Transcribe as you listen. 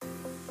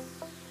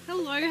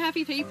Hello,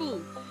 happy people.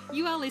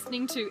 You are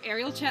listening to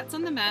Aerial Chats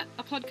on the Mat,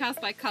 a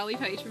podcast by Carly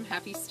Page from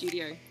Happy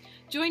Studio.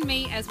 Join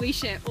me as we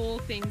share all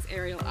things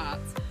aerial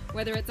arts.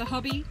 Whether it's a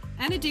hobby,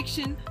 an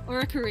addiction,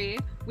 or a career,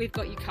 we've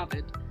got you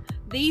covered.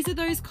 These are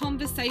those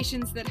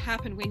conversations that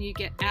happen when you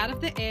get out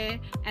of the air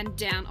and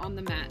down on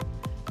the mat.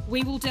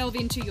 We will delve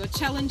into your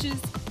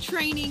challenges,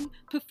 training,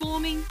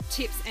 performing,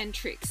 tips and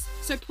tricks.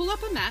 So pull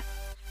up a mat,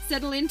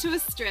 settle into a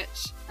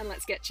stretch, and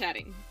let's get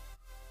chatting.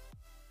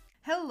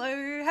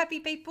 Hello, happy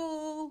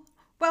people.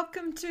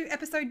 Welcome to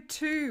episode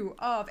 2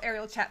 of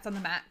Aerial Chats on the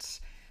Mat.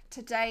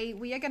 Today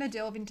we are going to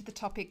delve into the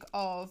topic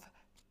of,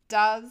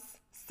 does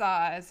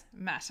size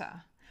matter?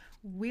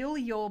 Will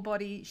your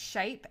body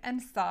shape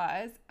and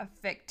size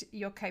affect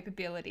your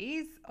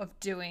capabilities of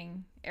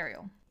doing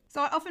aerial?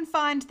 So I often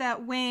find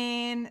that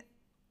when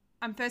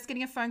I'm first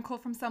getting a phone call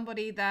from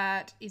somebody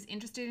that is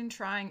interested in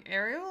trying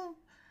aerial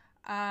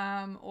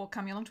or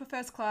coming along to a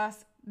first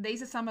class,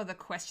 these are some of the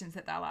questions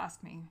that they'll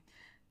ask me.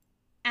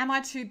 Am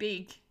I too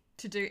big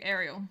to do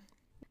aerial?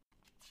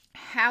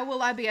 How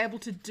will I be able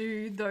to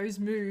do those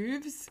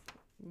moves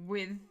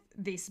with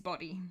this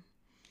body?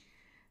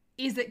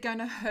 Is it going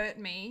to hurt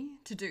me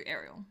to do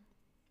aerial?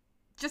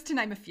 Just to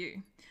name a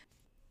few.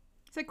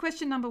 So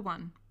question number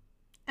 1,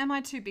 am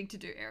I too big to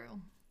do aerial?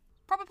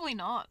 Probably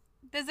not.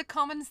 There's a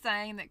common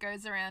saying that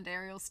goes around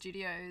aerial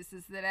studios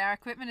is that our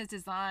equipment is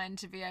designed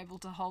to be able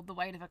to hold the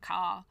weight of a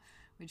car,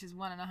 which is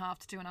 1.5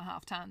 to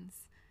 2.5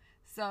 tons.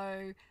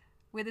 So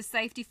with a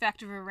safety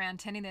factor of around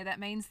 10 in there, that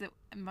means that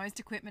most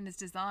equipment is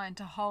designed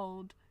to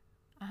hold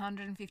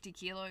 150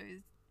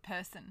 kilos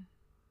person.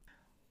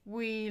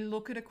 We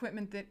look at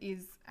equipment that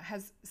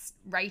has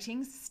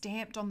ratings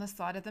stamped on the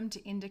side of them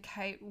to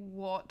indicate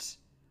what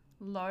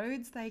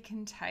loads they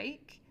can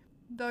take.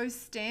 Those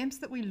stamps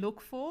that we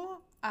look for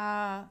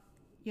are,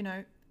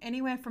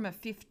 anywhere from a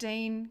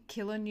 15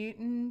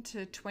 kilonewton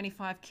to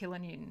 25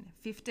 kilonewton,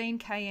 15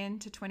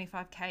 kN to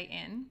 25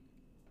 kN.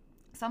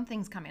 Some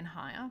things come in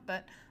higher,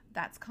 but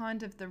that's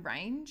kind of the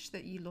range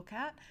that you look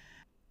at.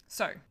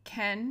 So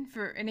can,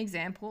 for an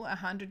example, a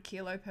 100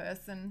 kilo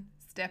person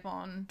step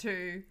on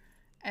to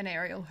an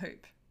aerial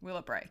hoop? Will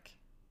it break?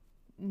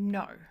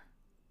 No,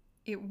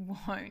 it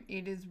won't.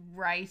 It is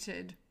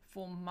rated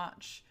for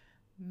much,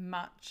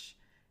 much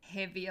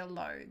heavier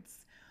loads.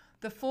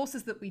 The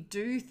forces that we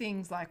do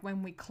things like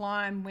when we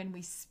climb, when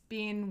we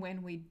spin,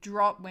 when we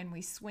drop, when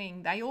we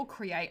swing, they all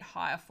create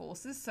higher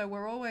forces. So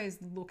we're always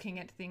looking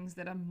at things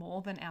that are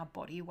more than our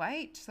body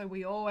weight. So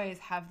we always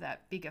have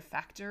that bigger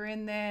factor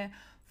in there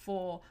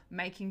for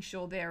making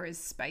sure there is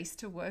space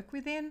to work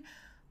within.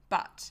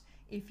 But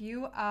if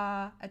you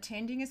are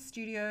attending a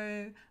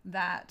studio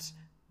that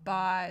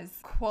buys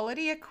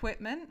quality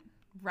equipment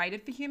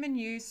rated for human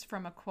use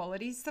from a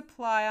quality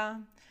supplier,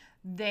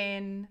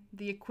 then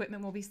the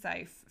equipment will be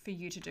safe for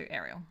you to do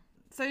aerial.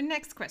 So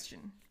next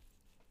question,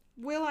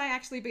 will I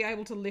actually be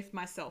able to lift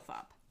myself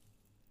up?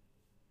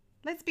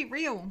 Let's be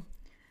real.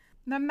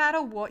 No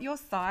matter what your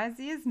size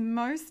is,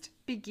 most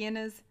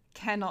beginners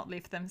cannot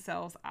lift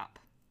themselves up.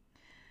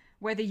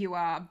 Whether you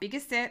are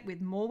bigger set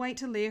with more weight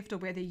to lift or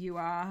whether you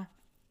are,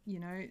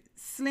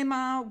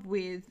 slimmer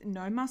with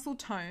no muscle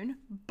tone,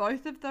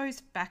 both of those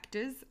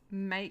factors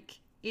make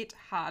it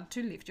hard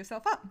to lift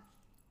yourself up.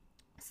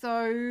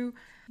 So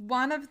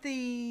one of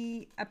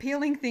the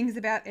appealing things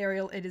about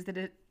aerial is that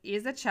it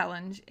is a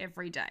challenge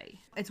every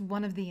day. It's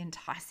one of the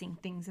enticing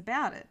things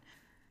about it.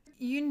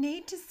 You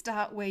need to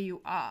start where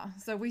you are.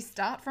 So we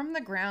start from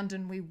the ground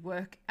and we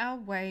work our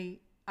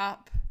way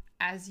up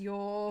as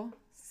your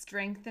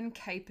strength and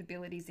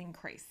capabilities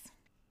increase.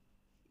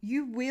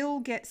 You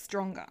will get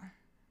stronger,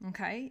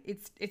 okay?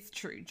 It's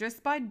true.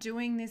 Just by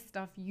doing this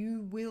stuff,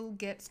 you will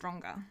get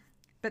stronger.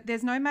 But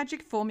there's no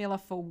magic formula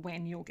for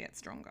when you'll get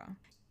stronger.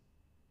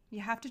 You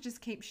have to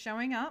just keep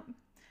showing up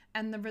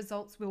and the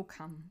results will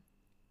come.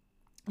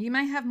 You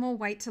may have more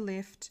weight to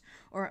lift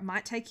or it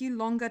might take you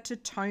longer to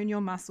tone your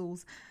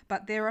muscles,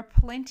 but there are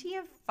plenty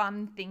of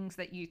fun things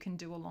that you can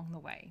do along the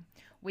way.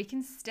 We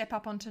can step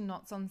up onto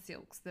knots on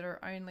silks that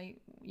are only,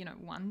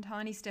 one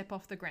tiny step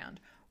off the ground.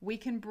 We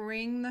can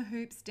bring the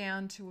hoops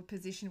down to a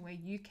position where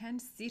you can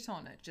sit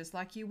on it, just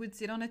like you would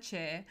sit on a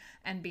chair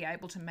and be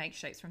able to make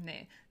shapes from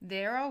there.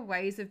 There are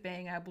ways of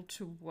being able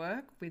to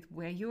work with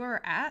where you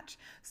are at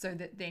so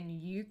that then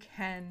you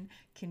can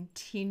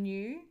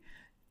continue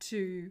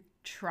to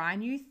try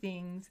new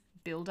things,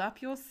 build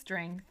up your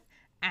strength,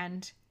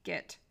 and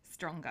get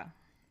stronger.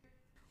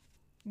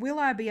 Will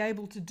I be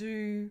able to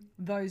do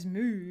those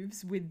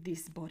moves with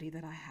this body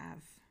that I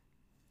have?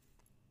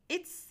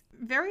 It's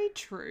very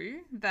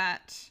true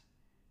that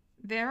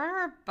there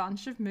are a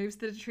bunch of moves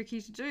that are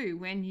tricky to do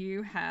when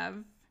you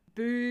have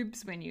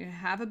boobs, when you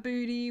have a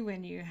booty,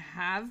 when you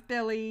have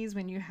bellies,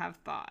 when you have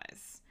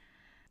thighs.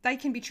 They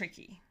can be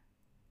tricky.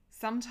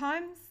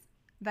 Sometimes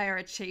they are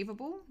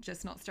achievable,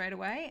 just not straight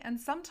away, and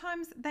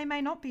sometimes they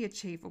may not be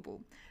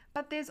achievable.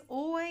 But there's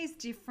always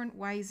different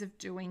ways of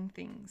doing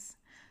things.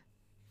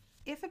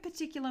 If a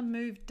particular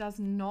move does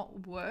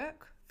not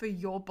work for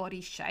your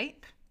body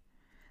shape,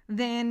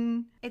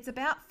 then it's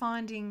about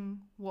finding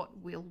what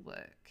will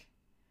work.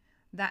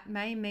 That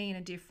may mean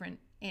a different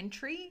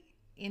entry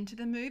into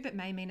the move. It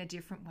may mean a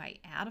different way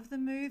out of the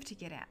move to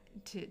get out,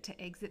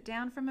 to exit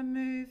down from a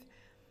move.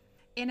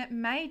 And it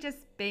may just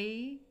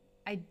be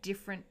a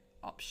different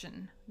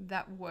option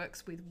that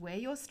works with where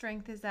your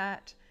strength is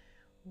at,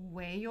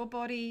 where your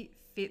body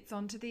fits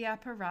onto the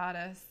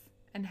apparatus,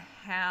 and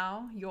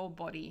how your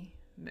body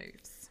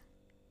moves.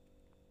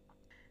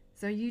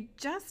 So you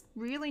just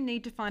really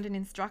need to find an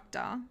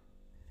instructor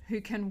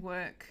who can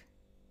work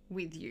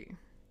with you.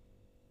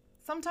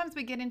 Sometimes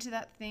we get into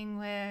that thing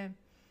where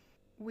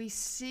we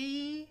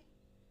see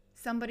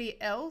somebody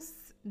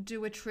else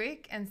do a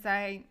trick and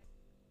say,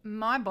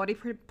 my body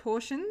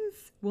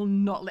proportions will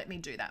not let me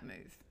do that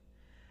move.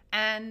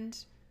 And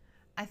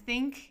I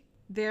think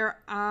there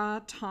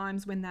are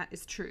times when that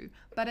is true,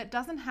 but it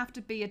doesn't have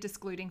to be a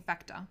discluding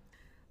factor.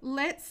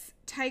 Let's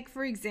take,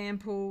 for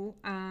example,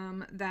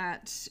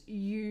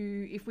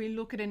 if we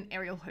look at an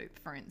aerial hoop,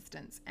 for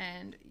instance,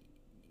 and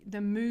the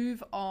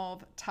move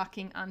of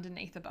tucking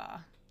underneath a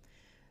bar.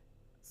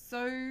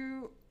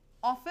 So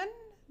often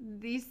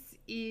this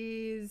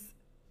is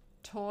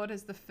taught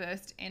as the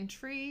first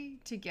entry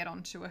to get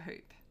onto a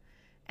hoop.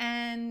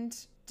 And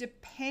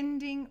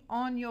depending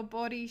on your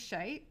body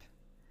shape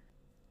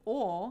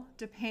or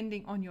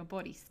depending on your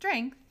body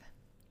strength,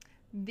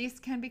 this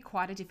can be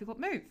quite a difficult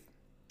move.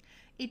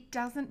 It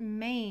doesn't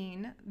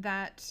mean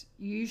that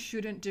you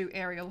shouldn't do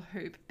aerial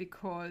hoop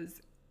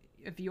because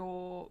of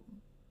your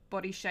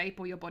body shape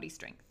or your body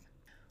strength.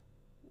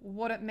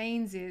 What it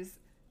means is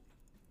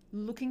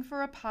looking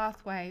for a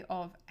pathway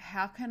of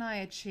how can I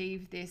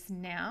achieve this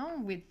now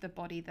with the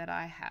body that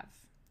I have,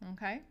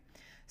 okay?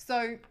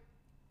 So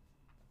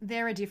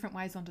there are different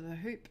ways onto the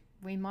hoop.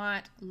 We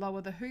might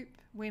lower the hoop.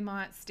 We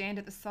might stand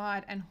at the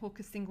side and hook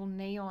a single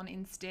knee on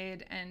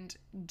instead and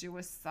do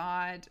a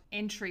side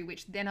entry,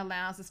 which then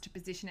allows us to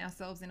position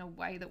ourselves in a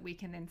way that we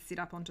can then sit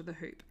up onto the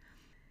hoop.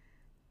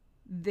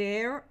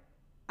 There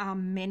are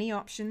many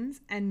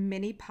options and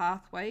many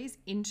pathways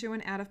into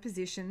and out of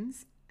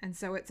positions. And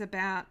so it's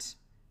about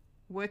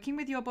working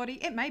with your body.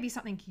 It may be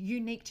something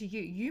unique to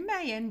you. You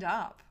may end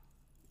up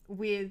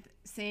with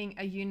seeing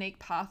a unique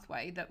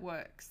pathway that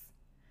works.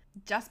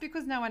 Just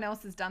because no one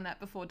else has done that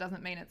before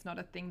doesn't mean it's not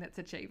a thing that's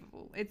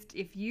achievable.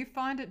 If you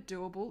find it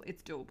doable,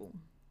 it's doable.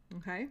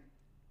 Okay?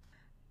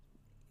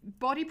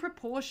 Body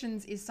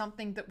proportions is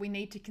something that we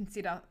need to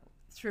consider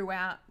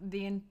throughout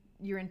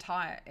your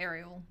entire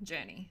aerial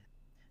journey.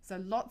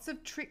 So lots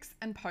of tricks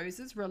and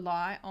poses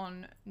rely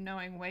on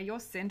knowing where your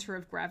center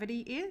of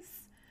gravity is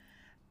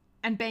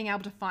and being able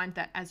to find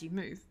that as you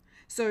move.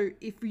 So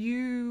if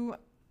you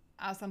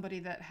are somebody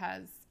that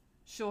has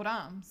short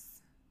arms,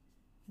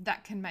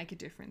 that can make a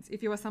difference.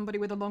 If you are somebody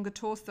with a longer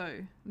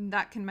torso,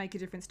 that can make a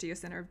difference to your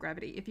center of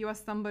gravity. If you are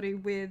somebody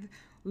with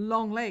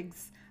long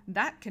legs,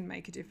 that can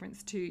make a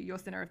difference to your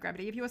center of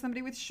gravity. If you are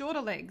somebody with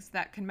shorter legs,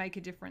 that can make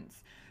a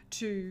difference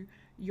to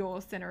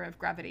your center of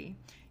gravity.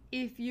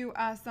 If you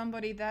are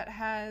somebody that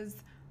has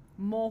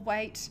more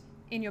weight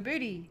in your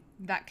booty,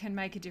 that can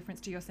make a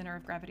difference to your center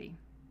of gravity.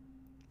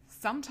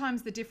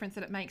 Sometimes the difference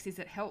that it makes is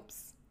it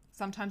helps.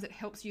 Sometimes it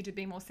helps you to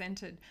be more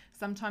centered.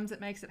 Sometimes it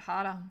makes it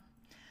harder.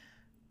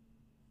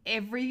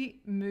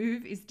 Every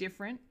move is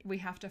different. We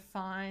have to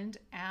find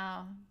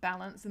our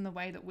balance in the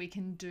way that we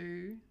can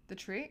do the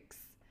tricks.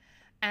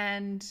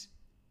 And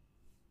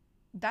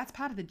that's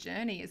part of the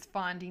journey, is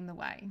finding the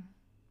way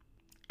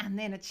and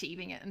then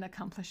achieving it and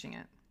accomplishing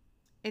it.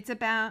 It's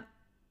about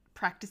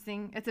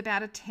practicing. It's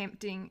about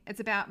attempting. It's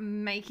about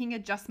making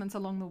adjustments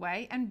along the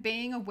way and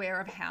being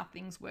aware of how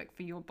things work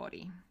for your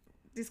body.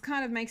 This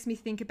kind of makes me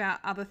think about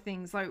other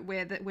things, like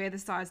where the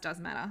size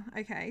does matter.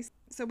 Okay,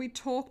 so we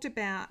talked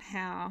about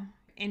how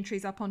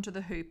entries up onto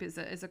the hoop is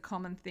a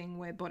common thing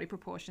where body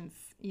proportions,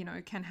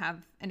 can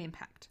have an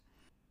impact.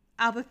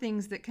 Other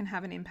things that can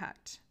have an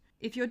impact.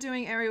 If you're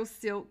doing aerial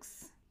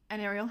silks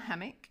and aerial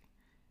hammock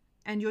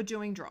and you're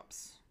doing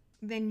drops,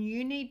 then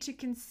you need to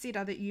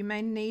consider that you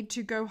may need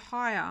to go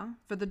higher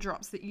for the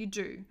drops that you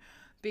do,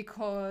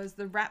 because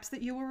the wraps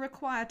that you will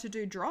require to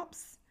do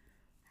drops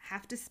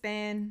have to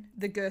span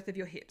the girth of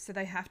your hips. So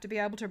they have to be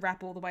able to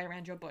wrap all the way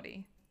around your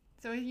body.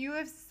 So if you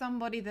have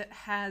somebody that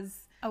has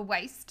a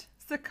waist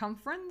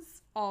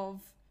circumference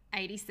of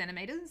 80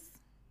 centimeters,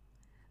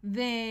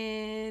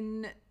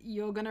 then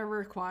you're going to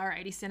require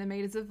 80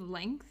 centimeters of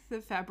length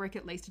of fabric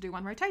at least to do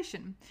one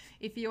rotation.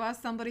 If you are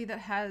somebody that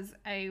has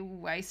a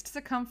waist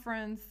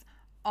circumference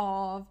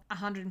of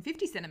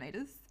 150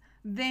 centimeters,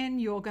 then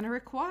you're going to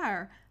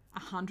require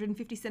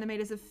 150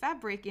 centimeters of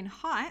fabric in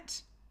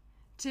height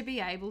to be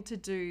able to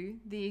do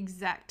the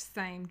exact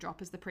same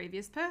drop as the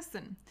previous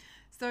person.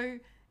 So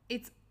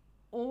it's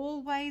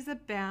always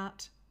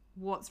about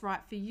what's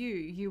right for you.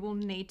 You will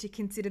need to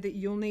consider that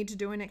you'll need to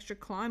do an extra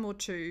climb or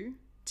two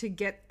to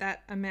get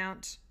that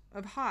amount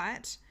of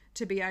height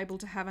to be able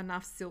to have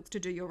enough silk to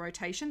do your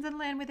rotations and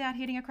land without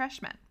hitting a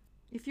crash mat.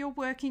 If you're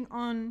working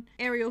on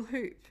aerial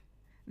hoop,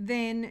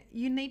 then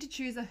you need to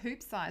choose a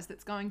hoop size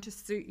that's going to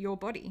suit your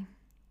body.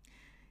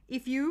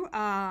 If you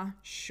are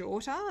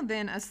shorter,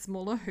 then a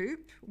smaller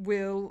hoop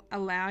will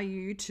allow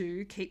you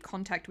to keep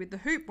contact with the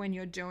hoop when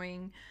you're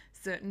doing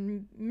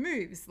certain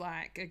moves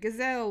like a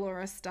gazelle or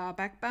a star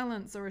back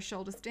balance or a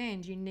shoulder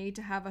stand. You need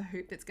to have a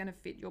hoop that's going to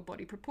fit your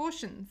body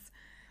proportions.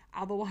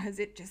 Otherwise,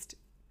 it just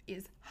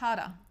is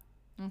harder.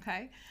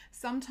 Okay,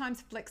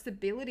 sometimes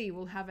flexibility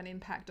will have an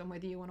impact on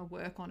whether you want to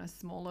work on a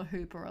smaller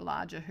hoop or a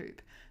larger hoop.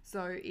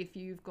 So if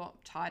you've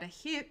got tighter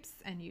hips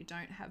and you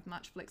don't have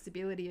much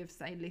flexibility of,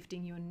 say,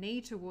 lifting your knee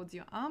towards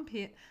your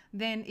armpit,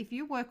 then if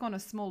you work on a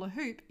smaller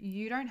hoop,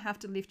 you don't have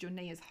to lift your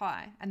knee as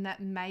high, and that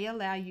may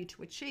allow you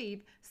to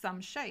achieve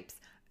some shapes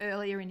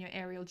earlier in your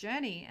aerial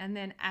journey. And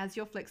then as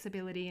your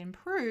flexibility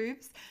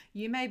improves,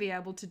 you may be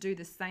able to do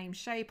the same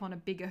shape on a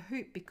bigger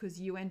hoop because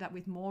you end up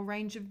with more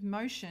range of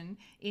motion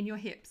in your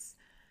hips.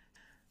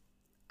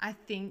 I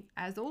think,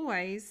 as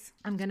always,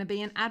 I'm going to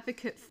be an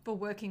advocate for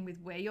working with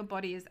where your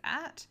body is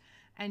at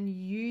and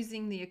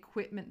using the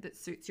equipment that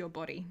suits your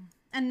body.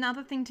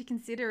 Another thing to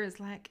consider is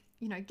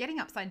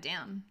getting upside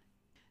down.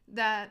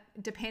 That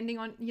depending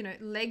on,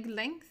 leg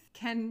length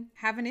can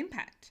have an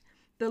impact.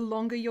 The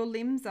longer your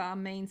limbs are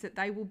means that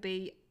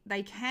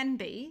they can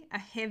be a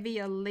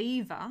heavier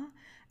lever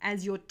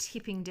as you're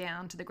tipping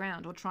down to the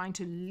ground or trying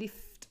to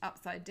lift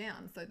upside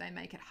down, so they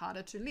make it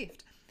harder to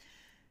lift.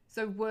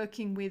 So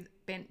working with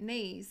bent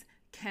knees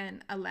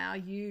can allow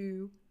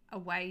you a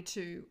way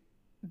to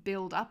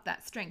build up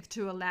that strength,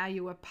 to allow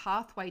you a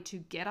pathway to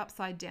get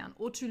upside down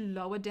or to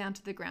lower down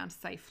to the ground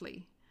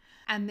safely.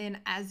 And then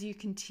as you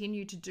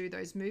continue to do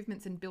those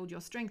movements and build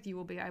your strength, you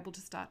will be able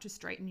to start to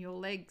straighten your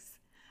legs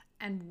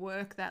and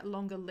work that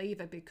longer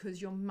lever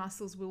because your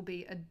muscles will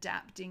be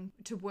adapting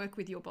to work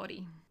with your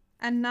body.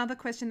 Another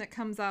question that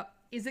comes up,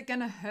 is it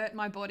going to hurt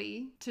my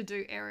body to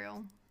do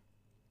aerial?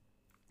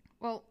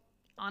 Well,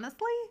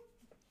 honestly,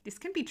 this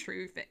can be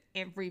true for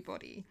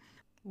everybody.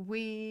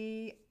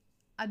 We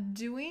are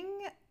doing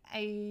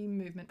a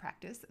movement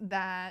practice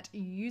that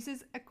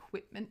uses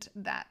equipment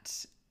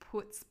that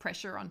puts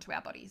pressure onto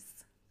our bodies,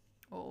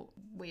 or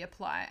we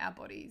apply our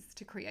bodies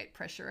to create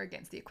pressure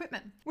against the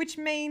equipment, which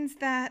means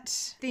that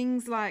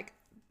things like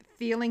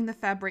feeling the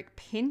fabric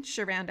pinch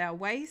around our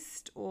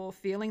waist or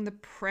feeling the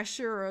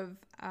pressure of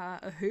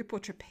a hoop or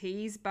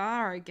trapeze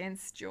bar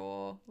against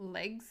your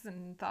legs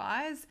and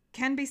thighs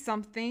can be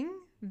something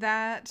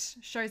that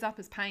shows up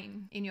as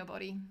pain in your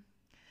body.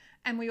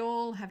 And we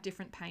all have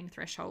different pain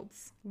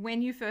thresholds.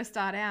 When you first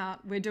start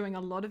out, we're doing a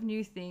lot of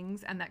new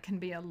things, and that can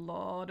be a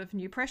lot of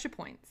new pressure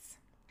points.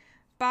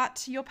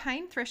 But your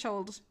pain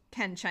threshold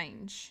can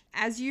change.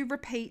 As you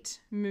repeat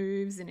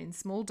moves and in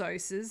small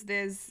doses,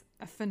 there's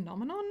a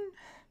phenomenon,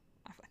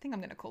 I think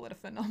I'm going to call it a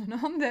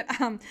phenomenon, that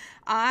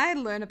I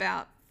learn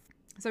about.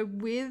 So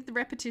with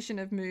repetition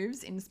of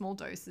moves in small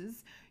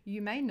doses,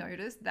 you may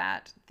notice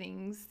that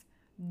things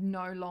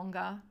no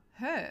longer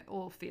hurt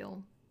or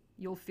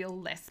you'll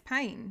feel less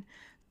pain.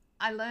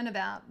 I learn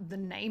about the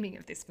naming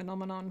of this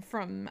phenomenon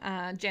from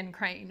Jen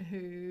Crane, who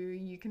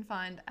you can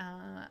find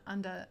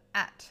under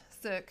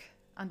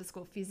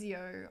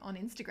 @circ_physio on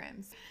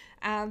Instagrams.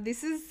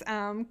 This is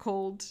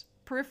called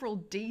peripheral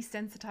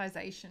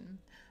desensitization.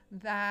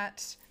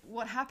 That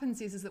what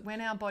happens is that when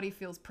our body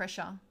feels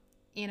pressure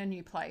in a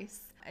new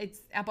place,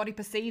 our body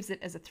perceives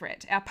it as a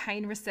threat. Our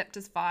pain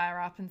receptors fire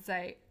up and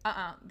say,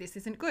 this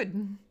isn't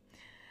good.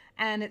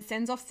 And it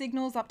sends off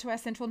signals up to our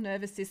central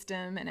nervous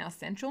system, and our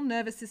central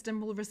nervous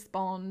system will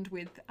respond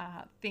with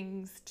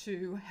things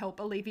to help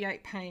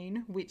alleviate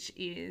pain, which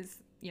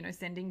is,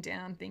 sending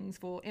down things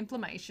for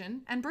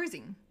inflammation and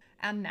bruising,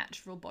 our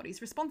natural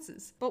body's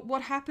responses. But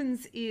what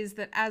happens is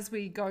that as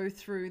we go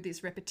through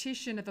this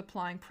repetition of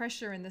applying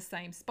pressure in the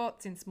same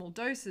spots in small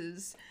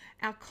doses,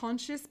 our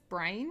conscious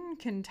brain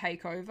can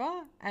take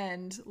over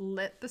and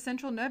let the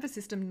central nervous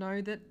system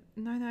know that,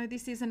 no,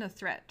 this isn't a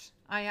threat.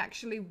 I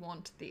actually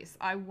want this.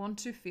 I want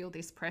to feel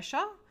this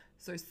pressure,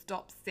 so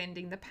stop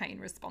sending the pain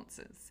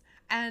responses.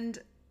 And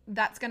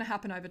that's going to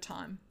happen over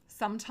time.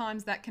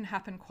 Sometimes that can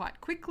happen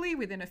quite quickly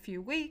within a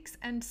few weeks,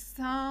 and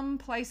some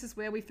places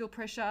where we feel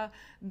pressure,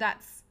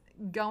 that's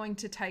going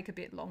to take a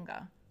bit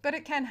longer. But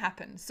it can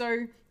happen.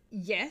 So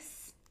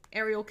yes,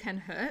 aerial can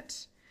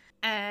hurt,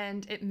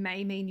 and it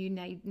may mean you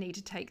need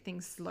to take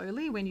things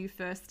slowly when you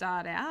first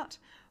start out,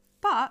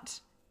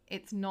 but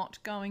it's not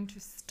going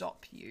to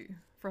stop you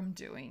from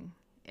doing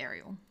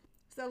aerial.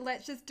 So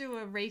let's just do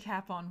a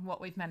recap on what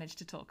we've managed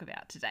to talk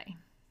about today.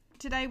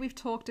 Today we've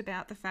talked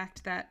about the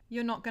fact that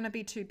you're not going to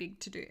be too big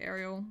to do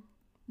aerial.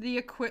 The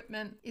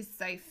equipment is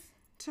safe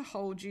to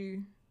hold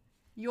you.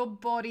 Your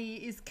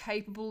body is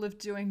capable of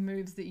doing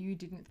moves that you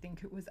didn't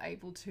think it was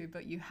able to,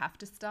 but you have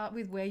to start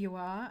with where you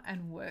are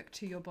and work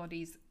to your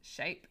body's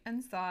shape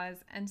and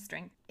size and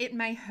strength. It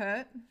may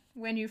hurt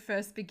when you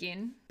first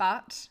begin,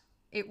 but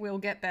it will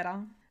get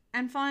better.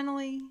 And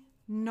finally,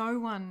 no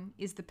one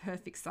is the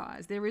perfect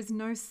size. There is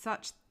no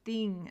such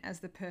thing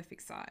as the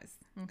perfect size,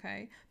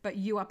 okay? But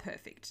you are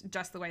perfect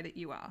just the way that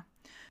you are.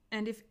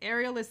 And if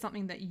aerial is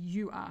something that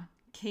you are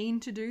keen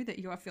to do, that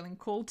you are feeling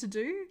called to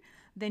do,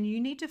 then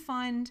you need to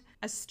find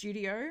a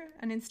studio,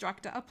 an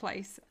instructor, a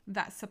place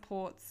that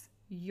supports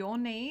your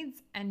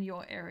needs and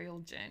your aerial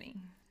journey.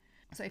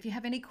 So if you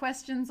have any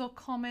questions or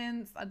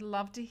comments, I'd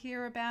love to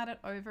hear about it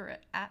over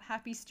at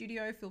Happy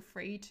Studio. Feel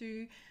free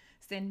to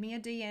send me a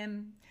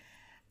DM.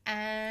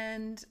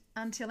 And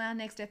until our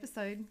next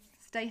episode,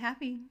 stay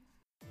happy.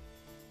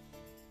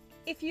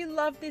 If you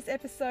loved this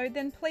episode,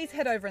 then please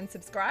head over and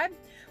subscribe.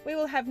 We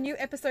will have new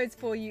episodes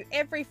for you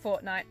every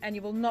fortnight, and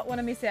you will not want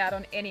to miss out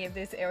on any of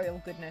this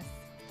aerial goodness.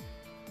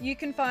 You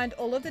can find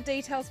all of the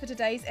details for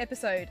today's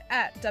episode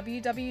at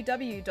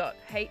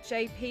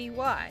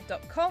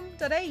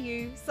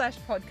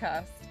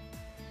www.hapy.com.au/podcast.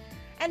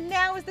 And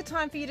now is the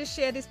time for you to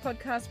share this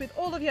podcast with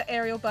all of your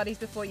aerial buddies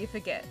before you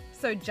forget.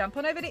 So jump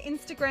on over to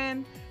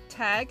Instagram,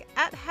 tag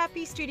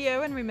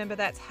 @HappyStudio, and remember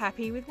that's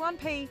happy with 1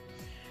 P,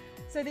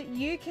 so that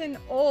you can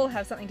all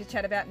have something to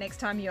chat about next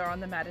time you're on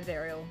the matted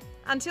aerial.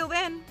 Until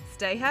then,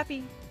 stay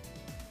happy.